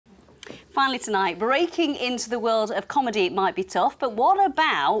Finally tonight, breaking into the world of comedy might be tough, but what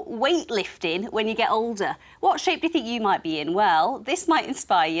about weightlifting when you get older? What shape do you think you might be in? Well, this might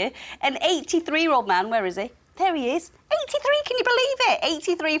inspire you. An 83-year-old man, where is he? There he is. 83, can you believe it?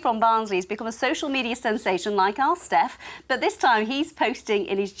 83 from Barnsley. He's become a social media sensation like our Steph, but this time he's posting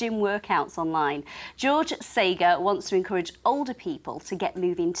in his gym workouts online. George Sager wants to encourage older people to get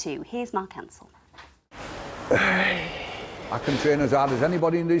moving too. Here's Mark Ansell. I can train as hard as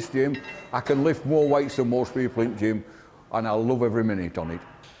anybody in this gym. I can lift more weights than most people in the gym, and I love every minute on it.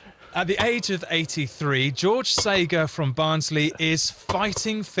 At the age of 83, George Sager from Barnsley is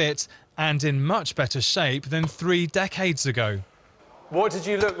fighting fit and in much better shape than 3 decades ago. What did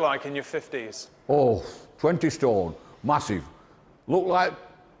you look like in your 50s? Oh, 20 stone, massive. Looked like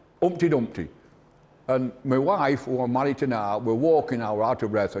Humpty Dumpty. And my wife, who I'm married to now, we're walking now, we're out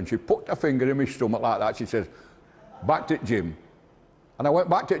of breath, and she put her finger in my stomach like that. She says, back to the gym. And I went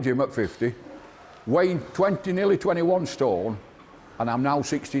back to the gym at 50, weighing 20, nearly 21 stone, and I'm now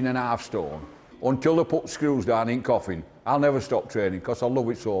 16.5 stone. Until they put screws down in coffin, I'll never stop training because I love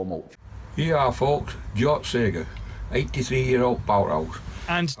it so much. Here you are, folks, George Sager, 83-year-old powerhouse.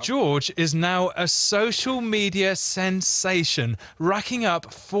 And George is now a social media sensation, racking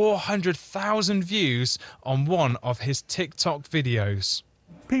up 400,000 views on one of his TikTok videos.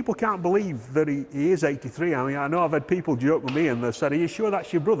 People can't believe that he is 83. I mean, I know I've had people joke with me and they've said, are you sure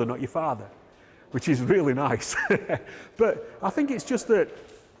that's your brother, not your father? Which is really nice. But I think it's just that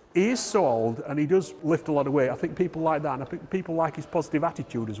he is so old and he does lift a lot of weight. I think people like that, and I think people like his positive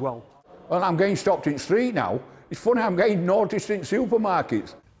attitude as well. Well, I'm getting stopped in the street now. It's funny, I'm getting noticed in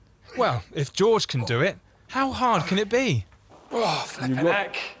supermarkets. Well, if George can do it, how hard can it be? Oh, flipping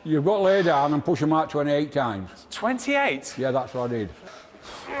heck. You've got to lay down and push them out 28 times. 28? Yeah, that's what I did.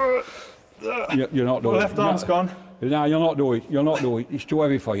 You're not doing it. Left arm's gone. No, you'll not do it. You'll not do it. It's too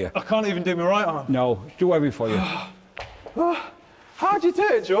heavy for you. I can't even do my right arm. No, it's too heavy for you. How'd you do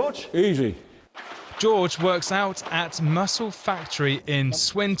it, George? Easy. George works out at Muscle Factory in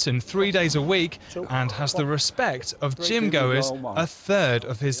Swinton 3 days a week and has the respect of gym goers a third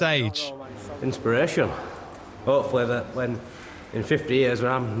of his age. Inspiration. Hopefully that when in 50 years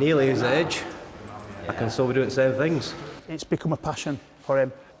when I'm nearly his age, I can still be doing the same things. It's become a passion for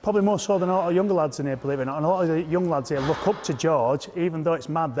him. Probably more so than a lot of younger lads in here, believe it or not. And a lot of the young lads here look up to George, even though it's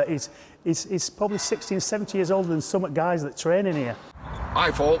mad that he's probably 60 and 70 years older than some guys that train in here.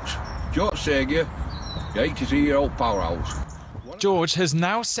 Hi folks, George Sager, the 83-year-old powerhouse. George has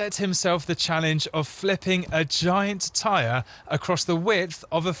now set himself the challenge of flipping a giant tyre across the width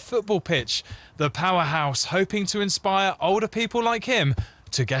of a football pitch. The powerhouse hoping to inspire older people like him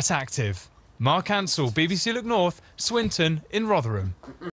to get active. Mark Ansell, BBC Look North, Swinton in Rotherham.